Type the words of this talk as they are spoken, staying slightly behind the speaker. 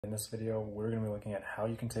In this video, we're going to be looking at how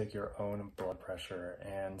you can take your own blood pressure.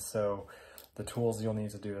 And so the tools you'll need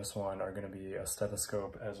to do this one are going to be a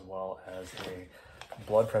stethoscope as well as a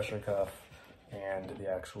blood pressure cuff and the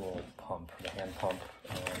actual pump, the hand pump.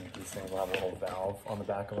 And these things will have a little valve on the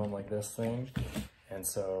back of them like this thing. And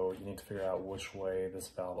so you need to figure out which way this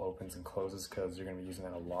valve opens and closes because you're going to be using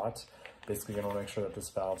that a lot. Basically, you're going to want to make sure that this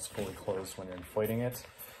valve is fully closed when you're inflating it.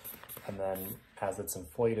 And then as it's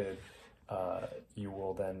inflated, you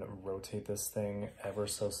will then rotate this thing ever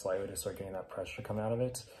so slightly to start getting that pressure come out of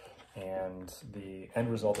it. And the end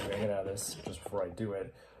result that we're going to get out of this, just before I do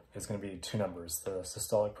it, is going to be two numbers, the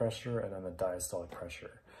systolic pressure and then the diastolic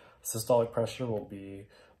pressure. Systolic pressure will be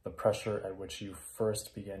the pressure at which you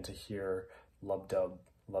first begin to hear lub-dub,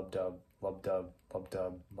 lub-dub, lub-dub,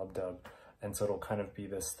 lub-dub, lub-dub. And so it'll kind of be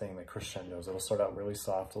this thing that crescendos. It'll start out really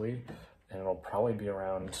softly, and it'll probably be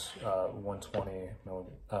around 120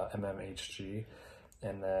 mmHg,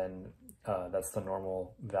 and then that's the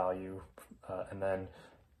normal value. And then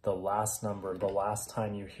the last number, the last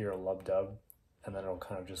time you hear a lub-dub, and then it'll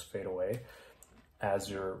kind of just fade away as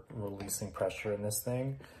you're releasing pressure in this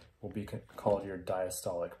thing, will be called your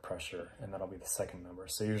diastolic pressure, and that'll be the second number.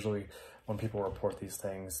 So usually when people report these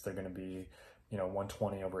things, they're going to be,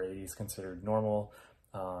 120 over 80 is considered normal.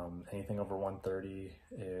 Anything over 130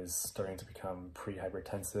 is starting to become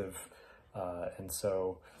pre-hypertensive. And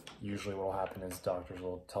so usually what will happen is doctors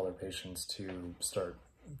will tell their patients to start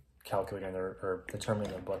calculating or determining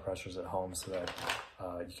their blood pressures at home so that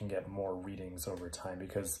you can get more readings over time.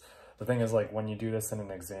 Because the thing is, like, when you do this in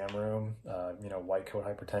an exam room, white coat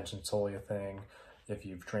hypertension is totally a thing. If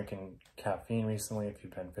you've drinking caffeine recently, if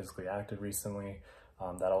you've been physically active recently,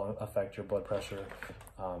 that'll affect your blood pressure.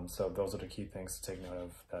 So those are the key things to take note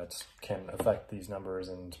of that can affect these numbers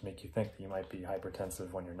and make you think that you might be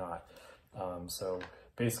hypertensive when you're not. So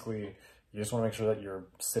basically, you just want to make sure that you're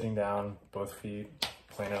sitting down, both feet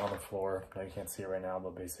planted on the floor. I know you can't see it right now,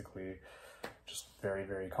 but basically just very,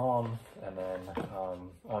 very calm. And then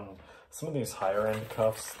on some of these higher end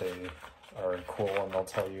cuffs, they are cool and they'll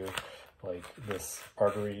tell you like this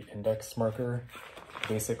artery index marker.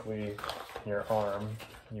 Basically, your arm,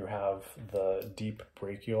 you have the deep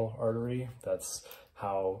brachial artery. That's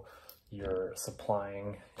how you're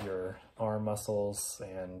supplying your arm muscles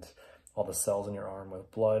and all the cells in your arm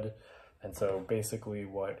with blood. And so basically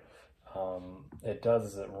what it does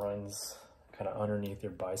is it runs kind of underneath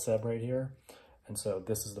your bicep right here. And so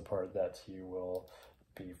this is the part that you will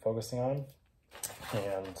be focusing on.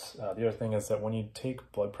 And the other thing is that when you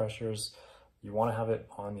take blood pressures, you want to have it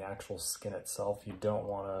on the actual skin itself. You don't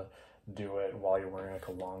want to do it while you're wearing like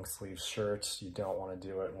a long sleeve shirt. You don't want to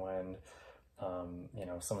do it when,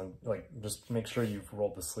 someone, like, just make sure you've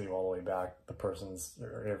rolled the sleeve all the way back. The person's,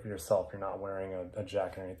 or if yourself, you're not wearing a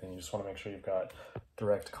jacket or anything. You just want to make sure you've got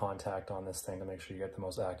direct contact on this thing to make sure you get the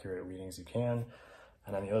most accurate readings you can.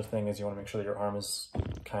 And then the other thing is you want to make sure that your arm is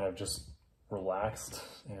kind of just relaxed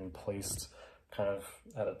and placed kind of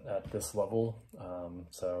at this level.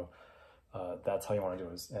 That's how you want to do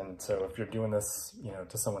it. And so if you're doing this,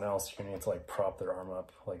 to someone else, you're gonna need to like prop their arm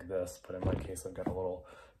up like this. But in my case, I've got a little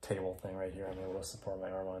table thing right here I'm able to support my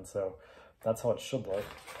arm on. So that's how it should look.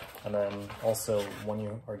 And then also when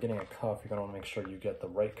you are getting a cuff, you're gonna want to make sure you get the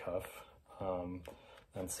right cuff.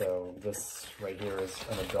 And so this right here is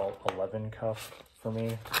an adult 11 cuff for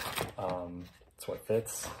me. It's what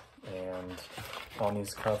fits. And on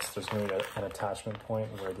these cuffs, there's going to be an attachment point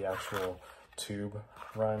where the actual tube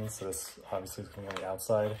runs. So this obviously is going to be on the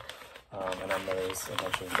outside. And then there's a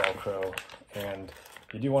bunch of Velcro. And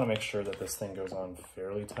you do want to make sure that this thing goes on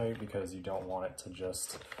fairly tight because you don't want it to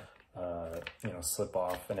just, slip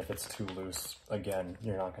off. And if it's too loose, again,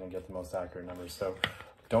 you're not going to get the most accurate numbers. So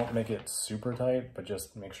don't make it super tight, but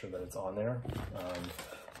just make sure that it's on there.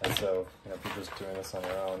 And so, if you're just doing this on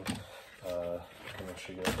your own, you can make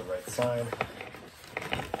sure you get the right side.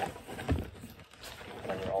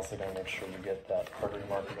 And you're also going to make sure you get that artery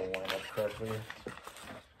marker to line up correctly.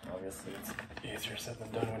 Obviously, it's easier said than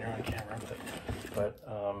done when you're on camera, but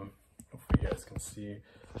hopefully you guys can see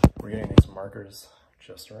we're getting these markers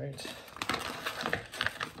just right.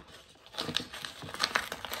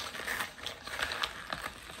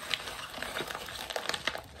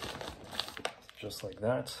 Just like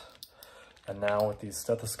that. And now with these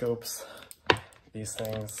stethoscopes, these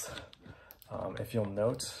things, if you'll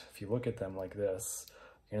note, if you look at them like this,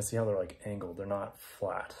 you're gonna see how they're like angled, they're not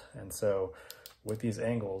flat. And so with these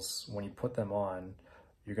angles, when you put them on,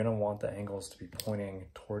 you're gonna want the angles to be pointing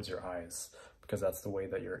towards your eyes because that's the way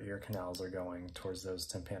that your ear canals are going towards those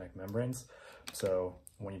tympanic membranes. So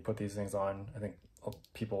when you put these things on, I think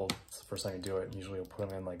people, it's the first time you do it, usually you'll put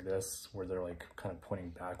them in like this, where they're like kind of pointing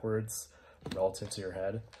backwards relative to your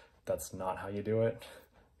head. That's not how you do it.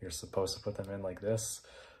 You're supposed to put them in like this,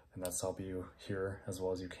 and that's to help you hear as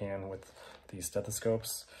well as you can with these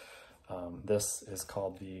stethoscopes. This is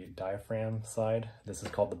called the diaphragm side. This is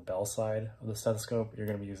called the bell side of the stethoscope. You're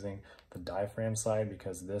going to be using the diaphragm side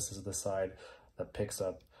because this is the side that picks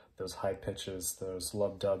up those high pitches, those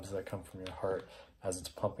lub dubs that come from your heart as it's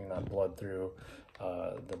pumping that blood through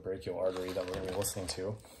the brachial artery that we're going to be listening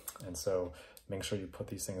to. And so make sure you put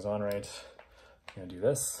these things on right. You're going to do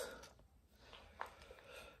this.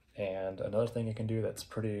 And another thing you can do that's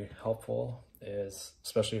pretty helpful is,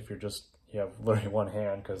 especially if you have literally one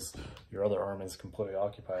hand because your other arm is completely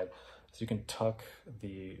occupied, so you can tuck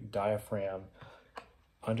the diaphragm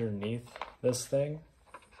underneath this thing,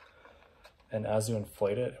 and as you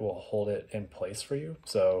inflate it, it will hold it in place for you.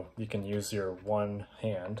 So you can use your one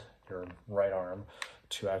hand, your right arm,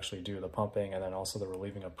 to actually do the pumping and then also the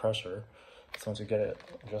relieving of pressure. So once you get it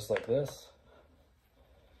just like this,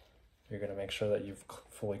 you're going to make sure that you've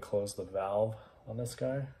fully closed the valve on this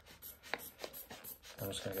guy. I'm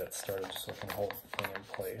just going to get started just so I can hold the thing in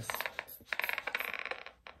place.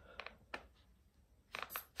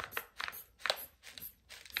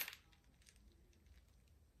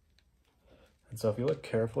 And so if you look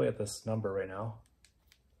carefully at this number right now,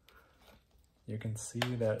 you can see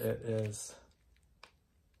that it is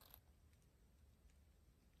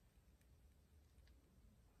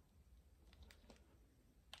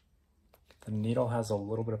the needle has a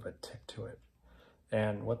little bit of a tick to it.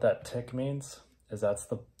 And what that tick means is that's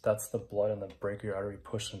the blood in the brachial artery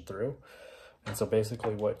pushing through. And so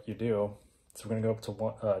basically what you do, so we're gonna go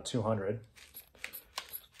up to 200.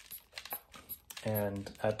 And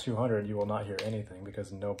at 200, you will not hear anything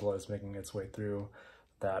because no blood is making its way through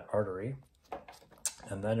that artery.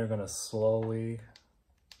 And then you're gonna slowly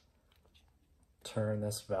turn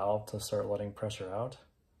this valve to start letting pressure out.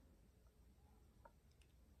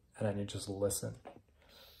 And then you just listen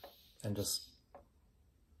and just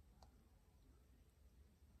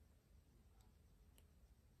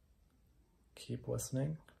keep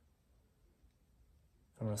listening.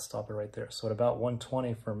 I'm going to stop it right there. So at about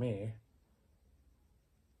 120 for me,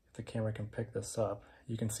 if the camera can pick this up,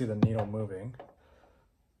 you can see the needle moving.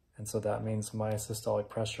 And so that means my systolic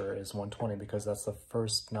pressure is 120 because that's the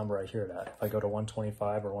first number I hear it at. If I go to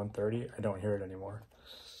 125 or 130, I don't hear it anymore.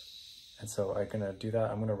 And so I'm going to do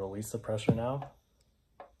that. I'm going to release the pressure now.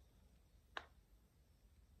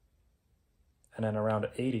 And then around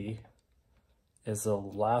 80 is the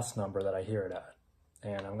last number that I hear it at.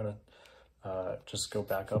 And I'm going to just go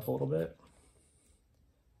back up a little bit.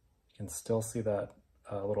 You can still see that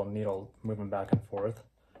little needle moving back and forth.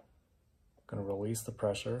 I'm going to release the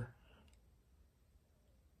pressure.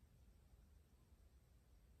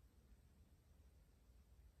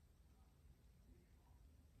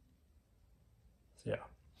 Yeah,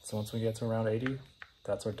 so once we get to around 80,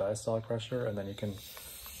 that's our diastolic pressure, and then you can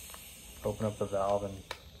open up the valve and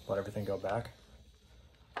let everything go back.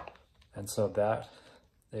 And so that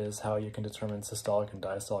is how you can determine systolic and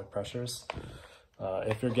diastolic pressures.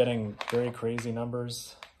 If you're getting very crazy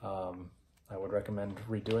numbers, I would recommend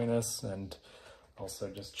redoing this and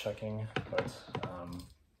also just checking, but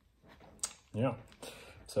yeah.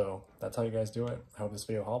 So that's how you guys do it. I hope this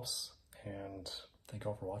video helps, and thank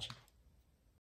you all for watching.